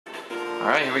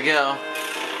Alright, here we go.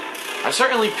 I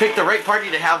certainly picked the right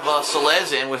party to have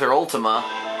Celeste in with her Ultima.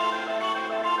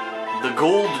 The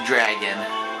Gold Dragon.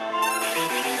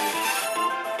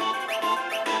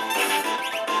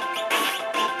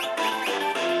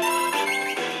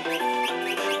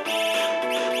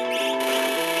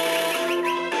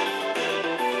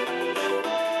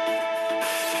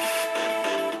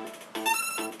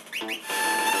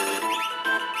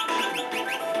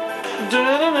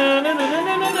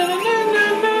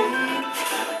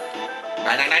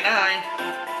 $9.99.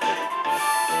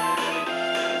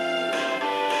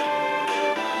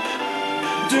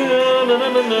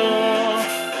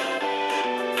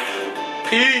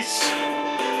 Peace.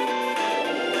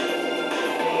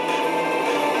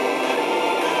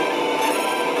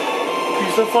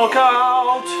 Peace the fuck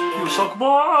out. You suck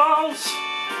balls.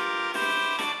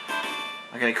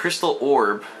 I got a crystal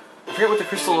orb. I forget what the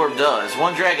crystal orb does.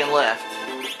 One dragon left.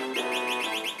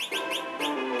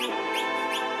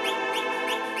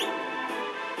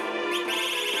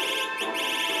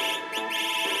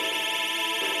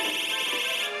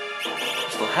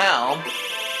 Crystal helm.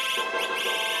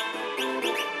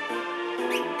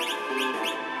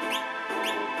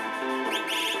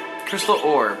 Crystal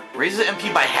orb. Raises the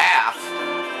MP by half.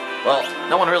 Well,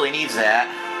 no one really needs that.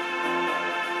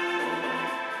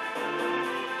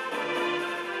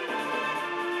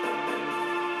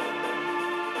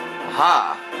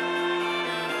 Aha.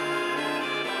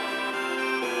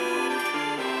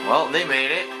 Well, they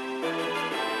made it.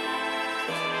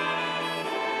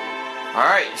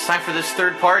 Alright, it's time for this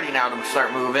third party now to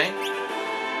start moving.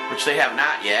 Which they have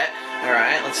not yet.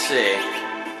 Alright, let's see.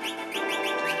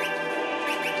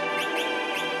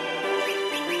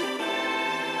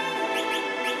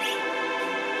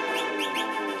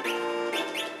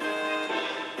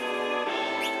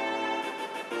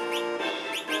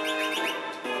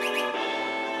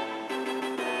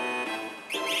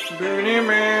 Burning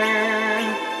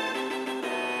Man.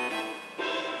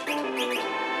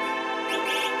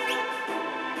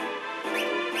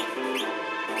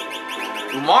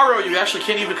 Umaru, you actually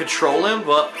can't even control him,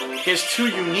 but he has two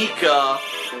unique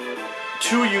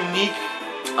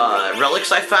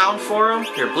relics I found for him.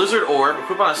 Here, Blizzard Orb,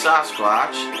 equip on a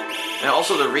Sasquatch, and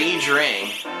also the Rage Ring.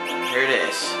 Here it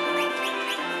is.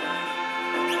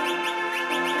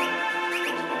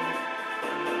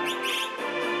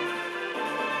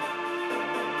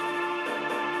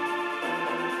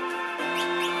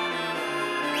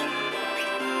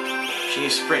 She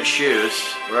needs sprint shoes.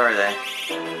 Where are they?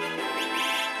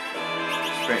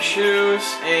 Sprint shoes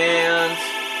and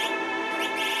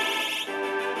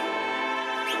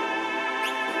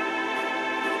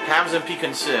Halves MP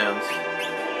consumed.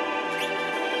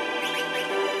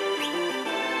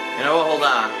 You know what? Hold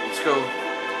on. Let's go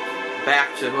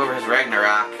back to whoever has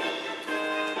Ragnarok.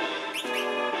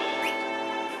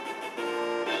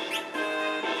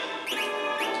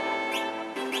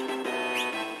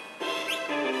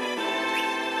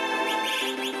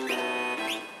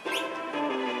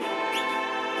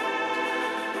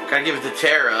 Gotta give it to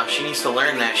Terra. She needs to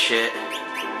learn that shit.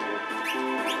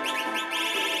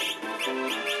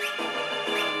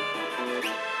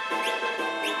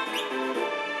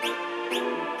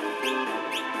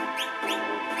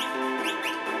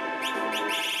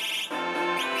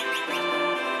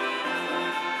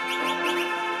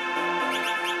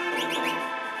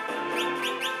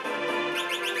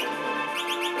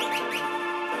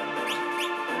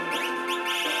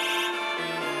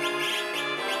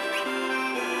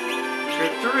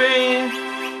 Three.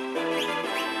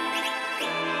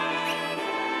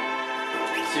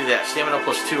 Let's do that. Stamina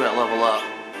 +2 at level up.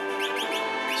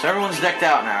 So everyone's decked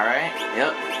out now, right?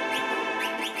 Yep.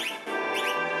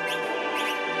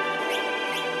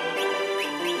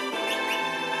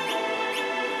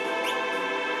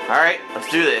 Alright, let's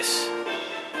do this.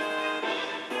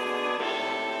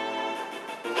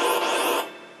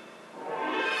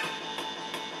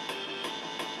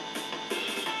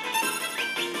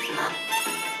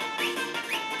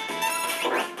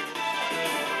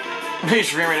 He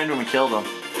just ran right into him and killed him.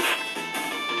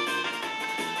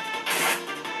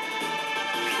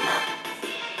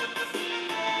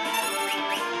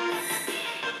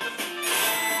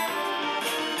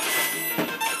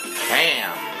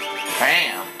 Bam!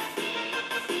 Bam!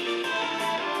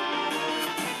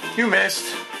 You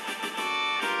missed.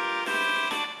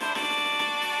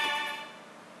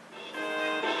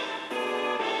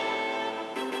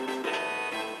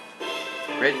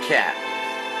 Red cat.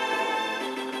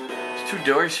 There's 2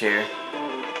 doors here.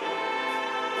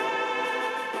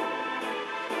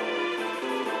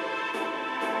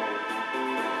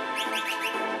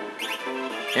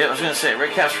 Yeah, I was gonna say,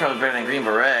 red cat's probably better than green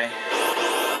beret.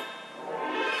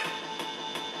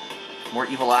 More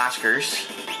evil Oscars.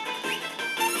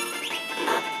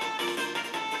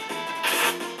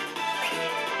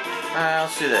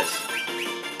 Let's do this.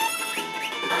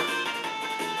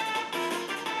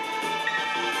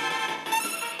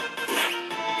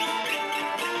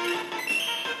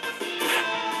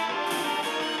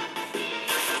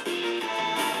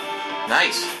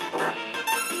 Nice.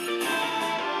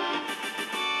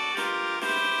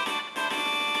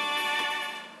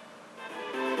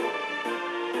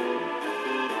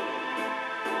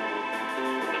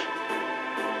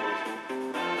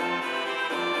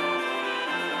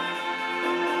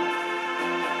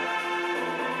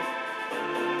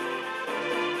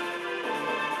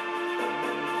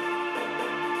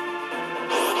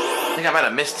 I think I might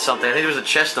have missed something. I think there was a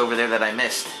chest over there that I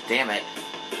missed. Damn it.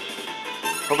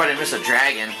 Hope I didn't miss a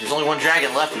dragon. There's only one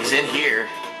dragon left. He's in here.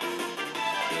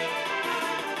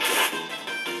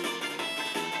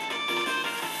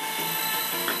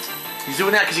 He's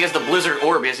doing that because he has the Blizzard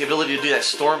Orb. He has the ability to do that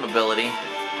Storm ability.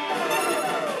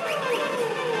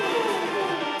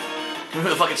 Move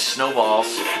the fucking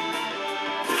snowballs.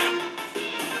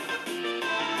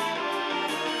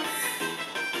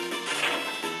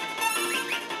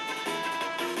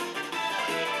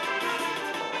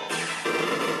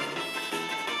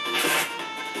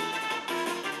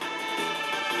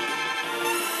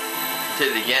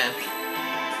 Did it again.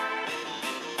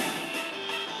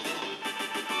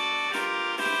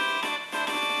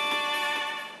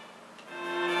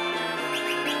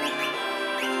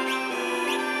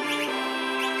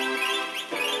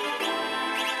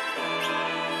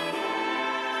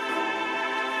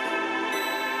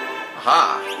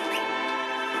 Aha.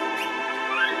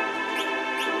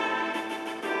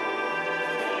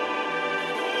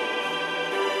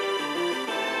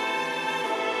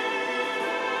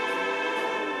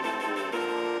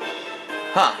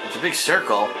 Huh, it's a big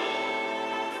circle.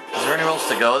 Is there anywhere else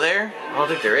to go there? I don't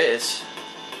think there is.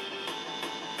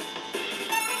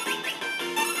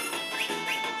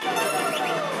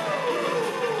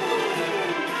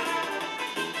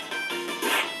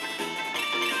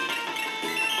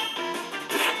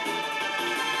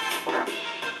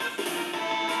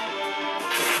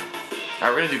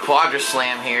 Alright, we're gonna do Quadra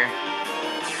Slam here.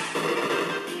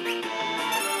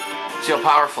 See how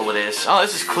powerful it is. Oh,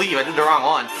 this is Cleave. I did the wrong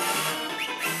one.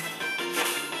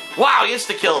 Wow, he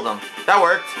insta-killed him. That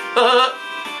worked.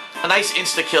 A nice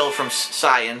insta-kill from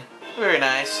Cyan. Very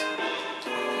nice.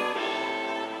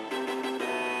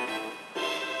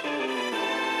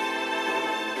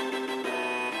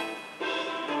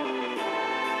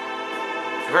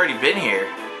 I've already been here.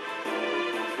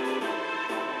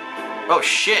 Oh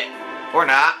shit. Or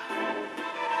not.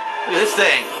 Look at this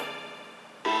thing.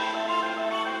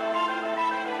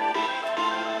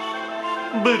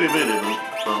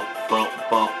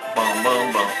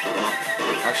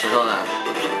 Actually, hold on.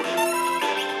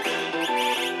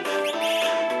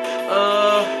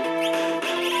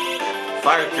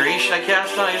 Fire 3 should I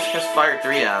cast on? I just cast Fire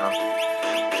 3 on him.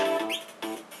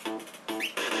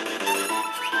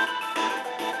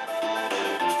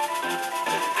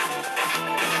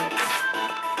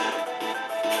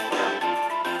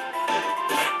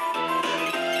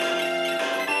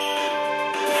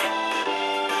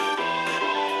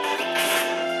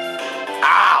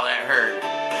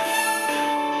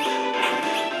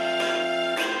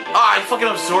 He fucking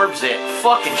absorbs it.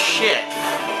 Fucking shit.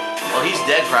 Well, he's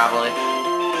dead probably.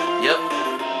 Yep.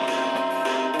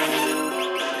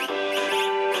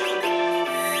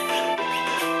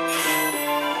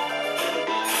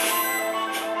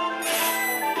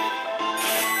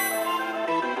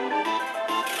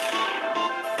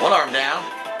 One arm down.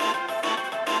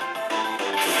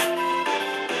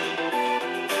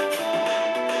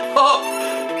 Oh!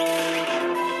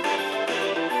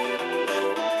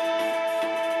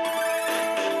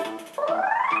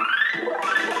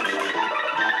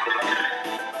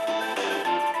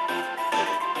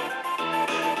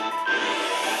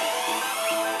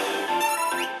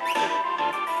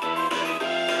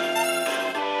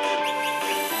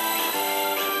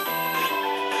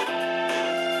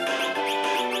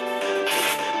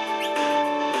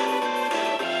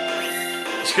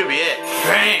 This could be it.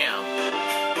 Bam!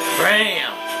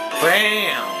 Bam!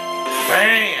 Bam!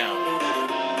 Bam!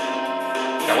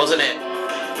 That wasn't it.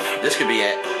 This could be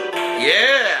it.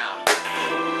 Yeah!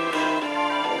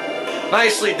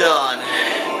 Nicely done.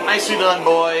 Nicely done,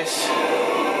 boys.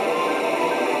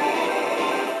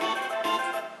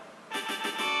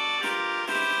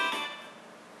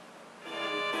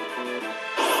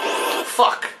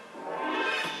 Fuck.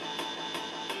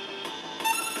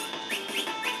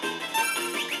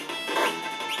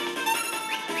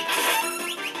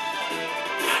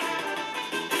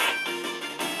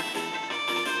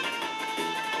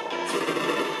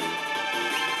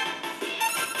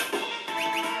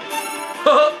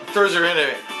 Throws her into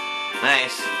it.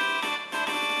 Nice.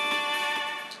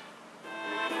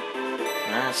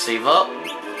 Alright, save up.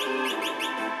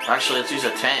 Actually, let's use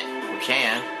a tank. We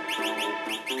can.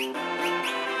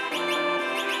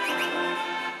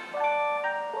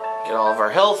 Get all of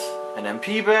our health and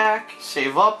MP back,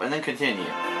 save up, and then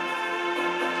continue.